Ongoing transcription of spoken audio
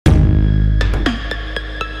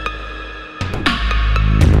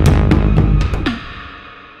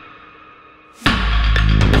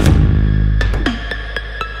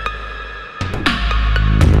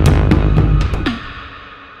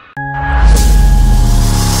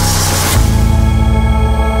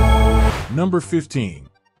Number 15.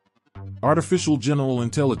 Artificial General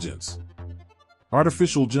Intelligence.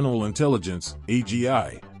 Artificial General Intelligence,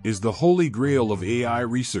 AGI, is the holy grail of AI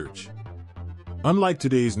research. Unlike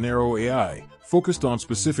today's narrow AI, focused on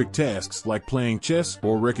specific tasks like playing chess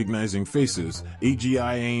or recognizing faces,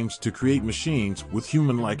 AGI aims to create machines with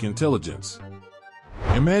human-like intelligence.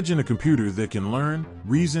 Imagine a computer that can learn,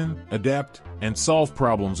 reason, adapt, and solve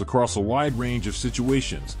problems across a wide range of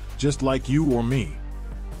situations, just like you or me.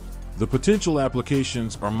 The potential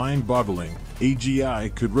applications are mind-boggling.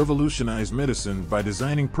 AGI could revolutionize medicine by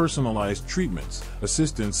designing personalized treatments,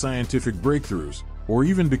 assist in scientific breakthroughs, or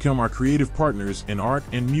even become our creative partners in art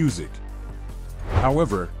and music.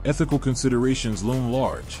 However, ethical considerations loom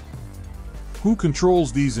large. Who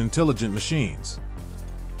controls these intelligent machines?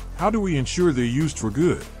 How do we ensure they're used for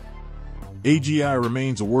good? AGI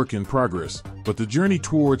remains a work in progress, but the journey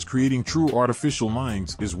towards creating true artificial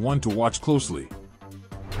minds is one to watch closely.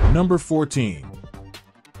 Number 14.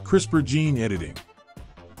 CRISPR gene editing.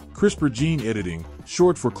 CRISPR gene editing,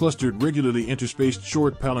 short for clustered regularly interspaced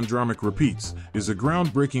short palindromic repeats, is a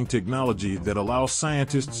groundbreaking technology that allows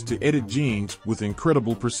scientists to edit genes with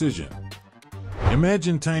incredible precision.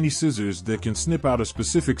 Imagine tiny scissors that can snip out a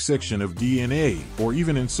specific section of DNA or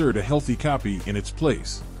even insert a healthy copy in its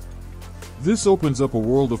place. This opens up a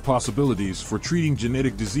world of possibilities for treating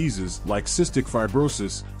genetic diseases like cystic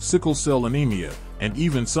fibrosis, sickle cell anemia, and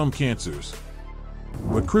even some cancers.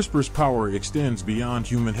 But CRISPR's power extends beyond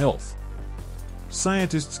human health.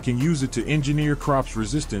 Scientists can use it to engineer crops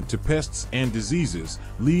resistant to pests and diseases,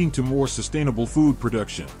 leading to more sustainable food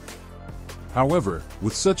production. However,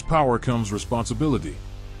 with such power comes responsibility.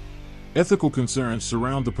 Ethical concerns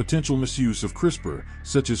surround the potential misuse of CRISPR,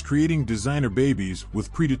 such as creating designer babies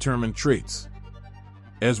with predetermined traits.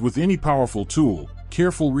 As with any powerful tool,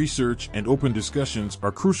 careful research and open discussions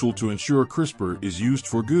are crucial to ensure CRISPR is used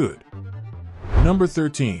for good. Number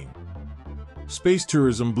 13. Space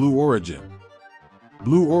Tourism Blue Origin.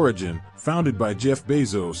 Blue Origin, founded by Jeff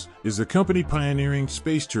Bezos, is a company pioneering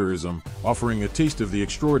space tourism, offering a taste of the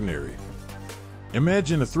extraordinary.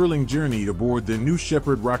 Imagine a thrilling journey aboard the New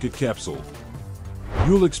Shepard rocket capsule.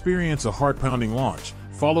 You'll experience a heart-pounding launch,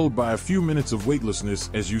 followed by a few minutes of weightlessness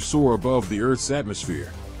as you soar above the Earth's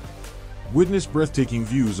atmosphere. Witness breathtaking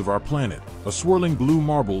views of our planet, a swirling blue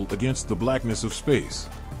marble against the blackness of space.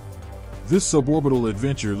 This suborbital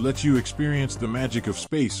adventure lets you experience the magic of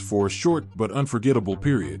space for a short but unforgettable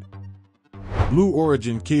period. Blue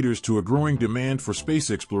Origin caters to a growing demand for space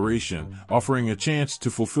exploration, offering a chance to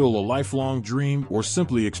fulfill a lifelong dream or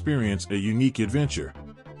simply experience a unique adventure.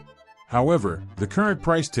 However, the current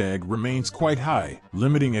price tag remains quite high,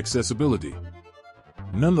 limiting accessibility.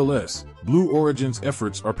 Nonetheless, Blue Origin's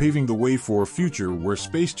efforts are paving the way for a future where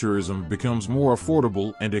space tourism becomes more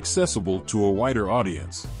affordable and accessible to a wider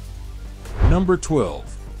audience. Number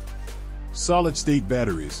 12. Solid-state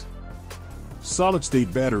batteries.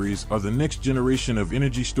 Solid-state batteries are the next generation of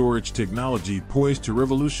energy storage technology poised to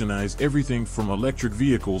revolutionize everything from electric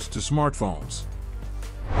vehicles to smartphones.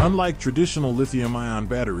 Unlike traditional lithium-ion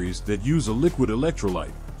batteries that use a liquid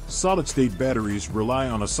electrolyte, solid-state batteries rely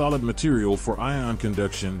on a solid material for ion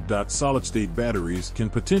conduction. Solid-state batteries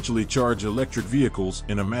can potentially charge electric vehicles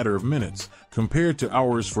in a matter of minutes, compared to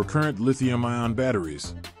hours for current lithium-ion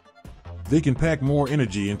batteries. They can pack more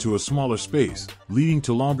energy into a smaller space, leading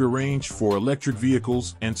to longer range for electric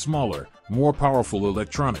vehicles and smaller, more powerful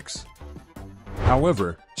electronics.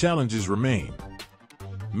 However, challenges remain.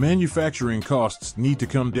 Manufacturing costs need to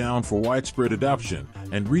come down for widespread adoption,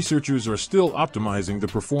 and researchers are still optimizing the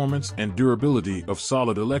performance and durability of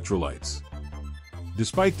solid electrolytes.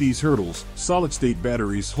 Despite these hurdles, solid-state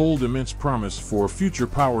batteries hold immense promise for a future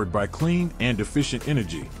powered by clean and efficient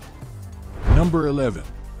energy. Number 11.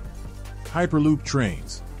 Hyperloop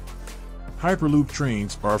Trains. Hyperloop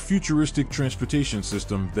trains are a futuristic transportation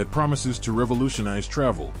system that promises to revolutionize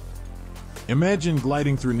travel. Imagine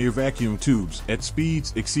gliding through near-vacuum tubes at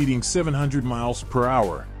speeds exceeding 700 miles per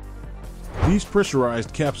hour. These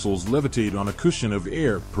pressurized capsules levitate on a cushion of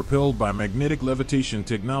air propelled by magnetic levitation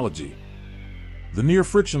technology. The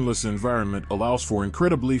near-frictionless environment allows for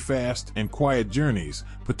incredibly fast and quiet journeys,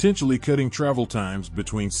 potentially cutting travel times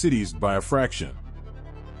between cities by a fraction.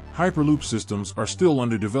 Hyperloop systems are still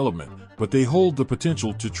under development, but they hold the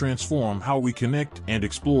potential to transform how we connect and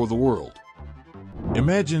explore the world.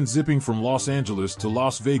 Imagine zipping from Los Angeles to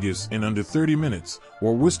Las Vegas in under 30 minutes,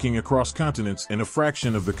 or whisking across continents in a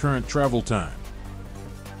fraction of the current travel time.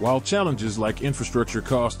 While challenges like infrastructure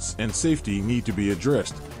costs and safety need to be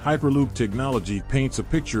addressed, Hyperloop technology paints a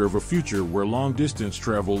picture of a future where long-distance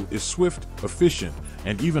travel is swift, efficient,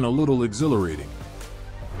 and even a little exhilarating.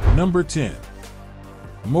 Number 10.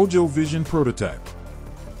 Mojo Vision Prototype.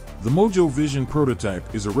 The Mojo Vision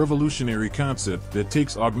Prototype is a revolutionary concept that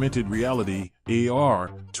takes augmented reality,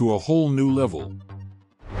 AR, to a whole new level.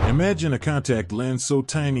 Imagine a contact lens so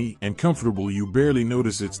tiny and comfortable you barely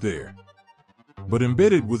notice it's there. But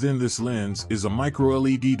embedded within this lens is a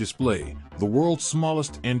micro-LED display, the world's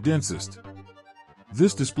smallest and densest.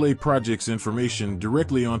 This display projects information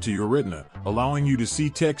directly onto your retina, allowing you to see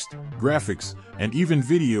text, graphics, and even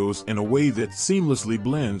videos in a way that seamlessly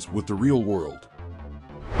blends with the real world.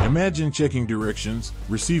 Imagine checking directions,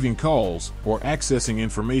 receiving calls, or accessing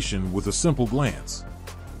information with a simple glance.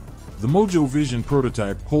 The Mojo Vision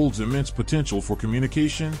Prototype holds immense potential for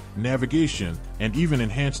communication, navigation, and even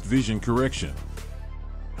enhanced vision correction.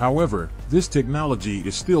 However, this technology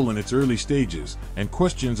is still in its early stages, and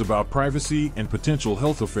questions about privacy and potential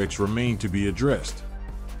health effects remain to be addressed.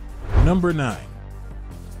 Number 9.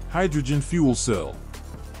 Hydrogen fuel cell.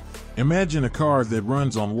 Imagine a car that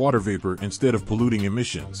runs on water vapor instead of polluting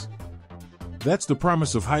emissions. That's the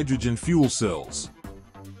promise of hydrogen fuel cells.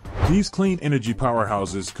 These clean energy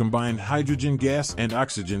powerhouses combine hydrogen gas and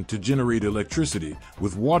oxygen to generate electricity,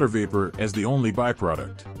 with water vapor as the only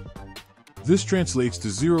byproduct. This translates to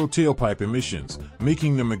zero tailpipe emissions,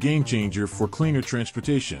 making them a game-changer for cleaner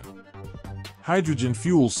transportation. Hydrogen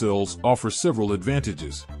fuel cells offer several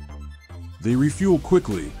advantages. They refuel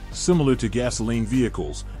quickly, similar to gasoline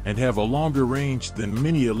vehicles, and have a longer range than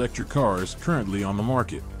many electric cars currently on the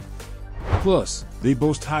market. Plus, they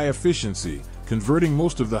boast high efficiency, converting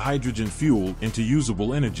most of the hydrogen fuel into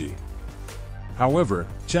usable energy. However,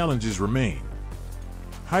 challenges remain.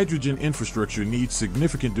 Hydrogen infrastructure needs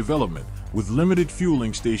significant development, with limited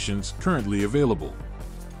fueling stations currently available.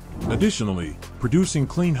 Additionally, producing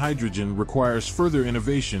clean hydrogen requires further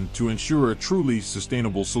innovation to ensure a truly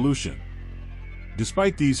sustainable solution.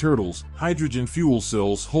 Despite these hurdles, hydrogen fuel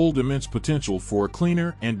cells hold immense potential for a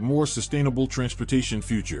cleaner and more sustainable transportation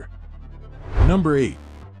future. Number 8.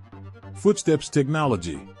 Footsteps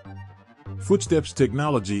technology. Footsteps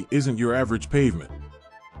technology isn't your average pavement.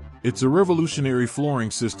 It's a revolutionary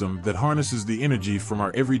flooring system that harnesses the energy from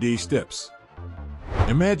our everyday steps.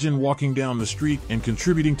 Imagine walking down the street and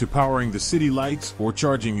contributing to powering the city lights or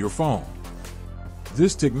charging your phone.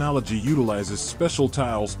 This technology utilizes special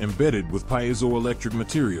tiles embedded with piezoelectric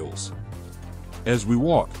materials. As we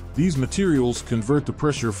walk, these materials convert the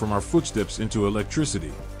pressure from our footsteps into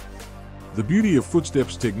electricity. The beauty of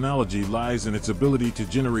footsteps technology lies in its ability to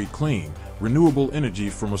generate clean, renewable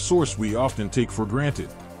energy from a source we often take for granted.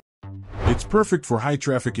 It's perfect for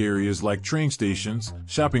high-traffic areas like train stations,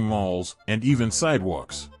 shopping malls, and even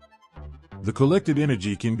sidewalks. The collected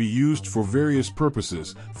energy can be used for various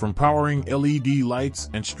purposes, from powering LED lights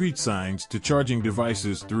and street signs to charging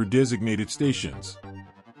devices through designated stations.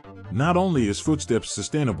 Not only is footsteps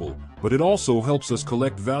sustainable, but it also helps us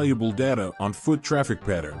collect valuable data on foot traffic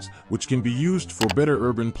patterns, which can be used for better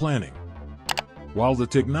urban planning. While the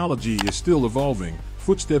technology is still evolving,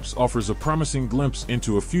 Footsteps offers a promising glimpse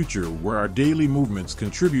into a future where our daily movements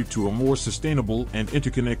contribute to a more sustainable and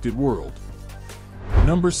interconnected world.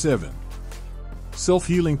 Number 7.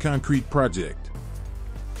 SelfHealing Concrete Project.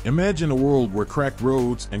 Imagine a world where cracked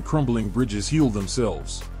roads and crumbling bridges heal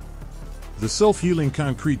themselves. The SelfHealing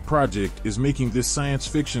Concrete Project is making this science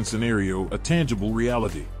fiction scenario a tangible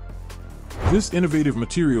reality. This innovative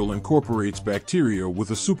material incorporates bacteria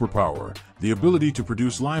with a superpower, the ability to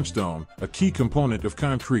produce limestone, a key component of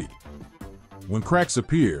concrete. When cracks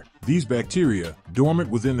appear, these bacteria, dormant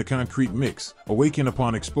within the concrete mix, awaken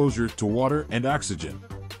upon exposure to water and oxygen.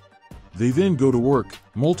 They then go to work,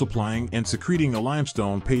 multiplying and secreting a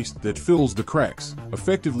limestone paste that fills the cracks,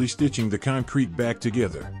 effectively stitching the concrete back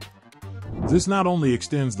together. This not only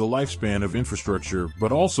extends the lifespan of infrastructure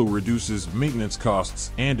but also reduces maintenance costs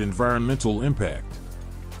and environmental impact.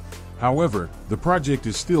 However, the project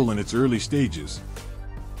is still in its early stages.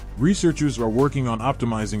 Researchers are working on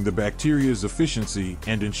optimizing the bacteria's efficiency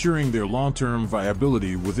and ensuring their long-term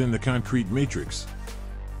viability within the concrete matrix.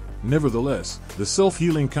 Nevertheless, the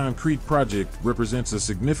Self-Healing Concrete Project represents a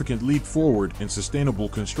significant leap forward in sustainable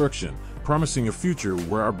construction, promising a future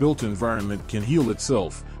where our built environment can heal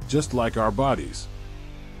itself, just like our bodies.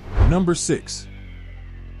 Number 6.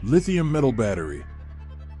 Lithium metal battery.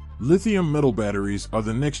 Lithium metal batteries are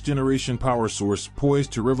the next generation power source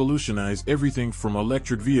poised to revolutionize everything from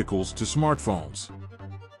electric vehicles to smartphones.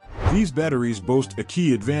 These batteries boast a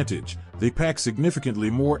key advantage: they pack significantly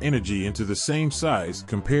more energy into the same size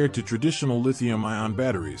compared to traditional lithium-ion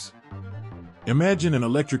batteries. Imagine an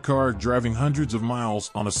electric car driving hundreds of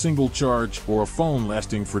miles on a single charge, or a phone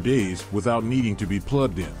lasting for days without needing to be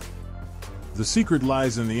plugged in. The secret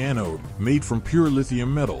lies in the anode, made from pure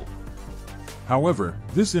lithium metal. However,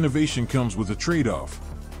 this innovation comes with a trade-off.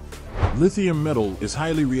 Lithium metal is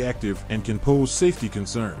highly reactive and can pose safety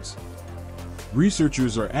concerns.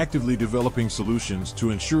 Researchers are actively developing solutions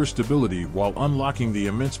to ensure stability while unlocking the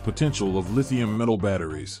immense potential of lithium metal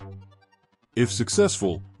batteries. If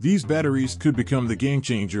successful, these batteries could become the game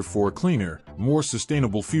changer for a cleaner, more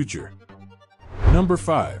sustainable future. Number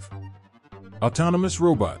 5. Autonomous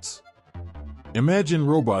robots. Imagine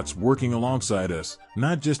robots working alongside us,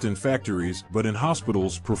 not just in factories but in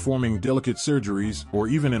hospitals performing delicate surgeries, or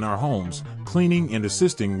even in our homes, cleaning and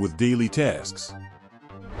assisting with daily tasks.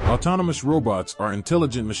 Autonomous robots are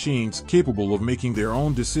intelligent machines capable of making their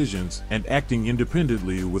own decisions and acting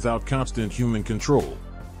independently without constant human control.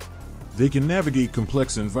 They can navigate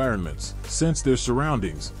complex environments, sense their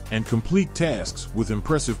surroundings, and complete tasks with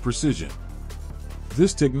impressive precision.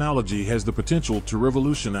 This technology has the potential to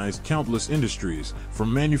revolutionize countless industries,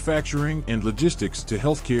 from manufacturing and logistics to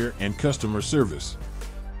healthcare and customer service.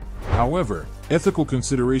 However, ethical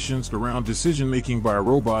considerations around decision-making by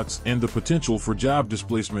robots and the potential for job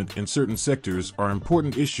displacement in certain sectors are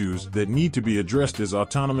important issues that need to be addressed as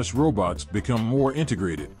autonomous robots become more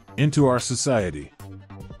integrated into our society.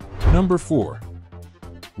 Number 4.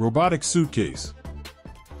 Robotic Suitcase.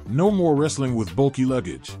 No more wrestling with bulky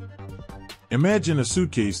luggage. Imagine a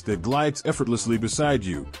suitcase that glides effortlessly beside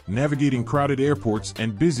you, navigating crowded airports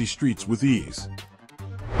and busy streets with ease.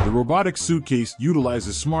 The robotic suitcase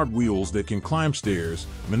utilizes smart wheels that can climb stairs,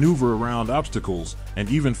 maneuver around obstacles, and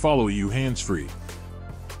even follow you hands-free.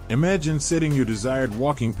 Imagine setting your desired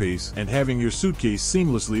walking pace and having your suitcase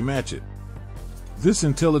seamlessly match it. This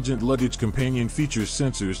intelligent luggage companion features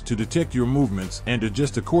sensors to detect your movements and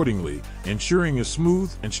adjust accordingly, ensuring a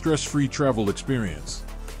smooth and stress-free travel experience.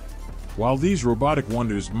 While these robotic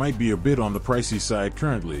wonders might be a bit on the pricey side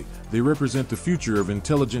currently, they represent the future of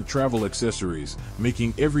intelligent travel accessories,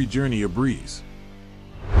 making every journey a breeze.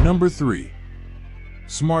 Number 3.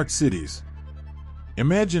 Smart cities.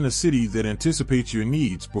 Imagine a city that anticipates your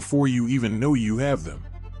needs before you even know you have them.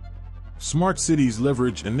 Smart cities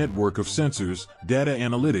leverage a network of sensors, data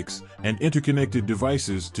analytics, and interconnected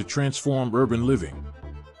devices to transform urban living.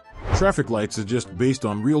 Traffic lights adjust based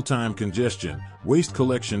on real-time congestion, waste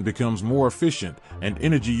collection becomes more efficient, and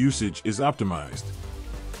energy usage is optimized.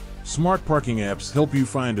 Smart parking apps help you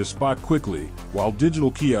find a spot quickly, while digital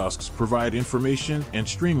kiosks provide information and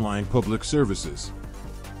streamline public services.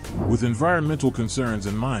 With environmental concerns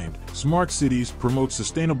in mind, smart cities promote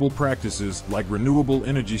sustainable practices like renewable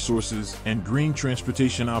energy sources and green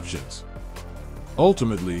transportation options.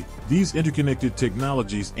 Ultimately, these interconnected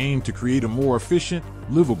technologies aim to create a more efficient,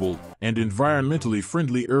 livable, and environmentally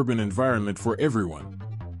friendly urban environment for everyone.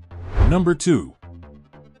 Number 2.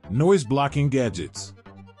 Noise-blocking gadgets.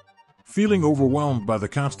 Feeling overwhelmed by the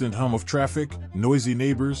constant hum of traffic, noisy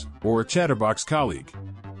neighbors, or a chatterbox colleague?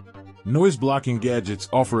 Noise-blocking gadgets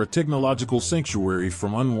offer a technological sanctuary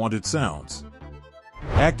from unwanted sounds.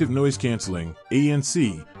 Active noise cancelling,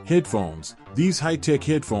 ANC, headphones. These high-tech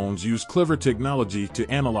headphones use clever technology to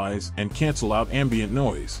analyze and cancel out ambient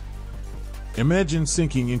noise. Imagine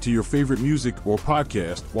sinking into your favorite music or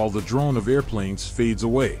podcast while the drone of airplanes fades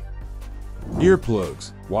away.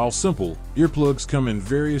 Earplugs. While simple, earplugs come in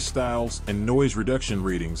various styles and noise reduction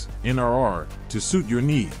ratings, NRR, to suit your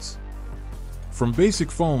needs. From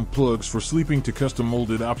basic foam plugs for sleeping to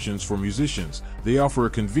custom-molded options for musicians, they offer a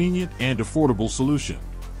convenient and affordable solution.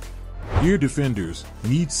 Ear defenders.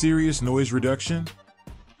 Need serious noise reduction?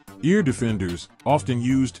 Ear defenders, often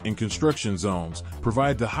used in construction zones,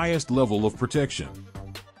 provide the highest level of protection.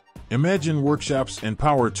 Imagine workshops and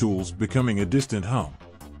power tools becoming a distant hum.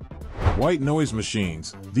 White noise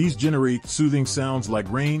machines. These generate soothing sounds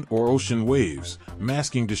like rain or ocean waves,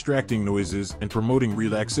 masking distracting noises and promoting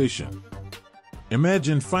relaxation.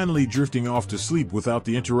 Imagine finally drifting off to sleep without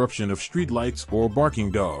the interruption of streetlights or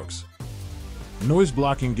barking dogs.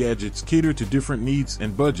 Noise-blocking gadgets cater to different needs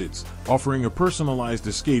and budgets, offering a personalized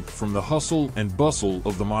escape from the hustle and bustle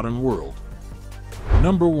of the modern world.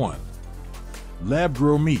 Number 1.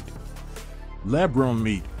 Lab-grown meat. Lab-grown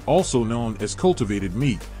meat, also known as cultivated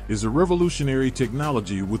meat, is a revolutionary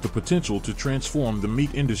technology with the potential to transform the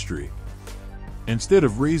meat industry. Instead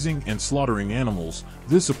of raising and slaughtering animals,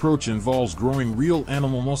 this approach involves growing real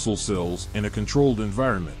animal muscle cells in a controlled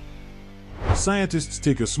environment. Scientists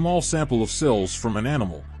take a small sample of cells from an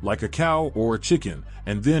animal, like a cow or a chicken,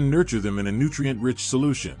 and then nurture them in a nutrient-rich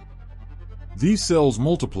solution. These cells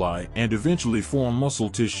multiply and eventually form muscle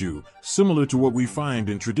tissue, similar to what we find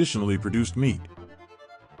in traditionally produced meat.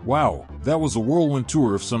 Wow, that was a whirlwind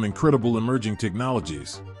tour of some incredible emerging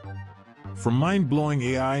technologies. From mind-blowing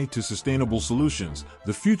AI to sustainable solutions,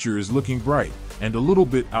 the future is looking bright and a little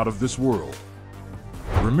bit out of this world.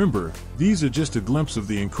 Remember, these are just a glimpse of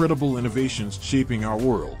the incredible innovations shaping our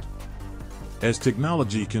world. As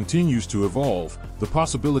technology continues to evolve, the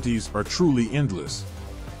possibilities are truly endless.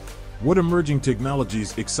 What emerging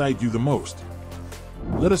technologies excite you the most?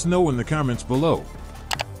 Let us know in the comments below.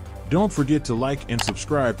 Don't forget to like and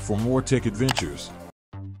subscribe for more tech adventures.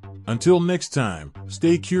 Until next time,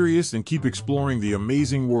 stay curious and keep exploring the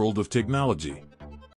amazing world of technology.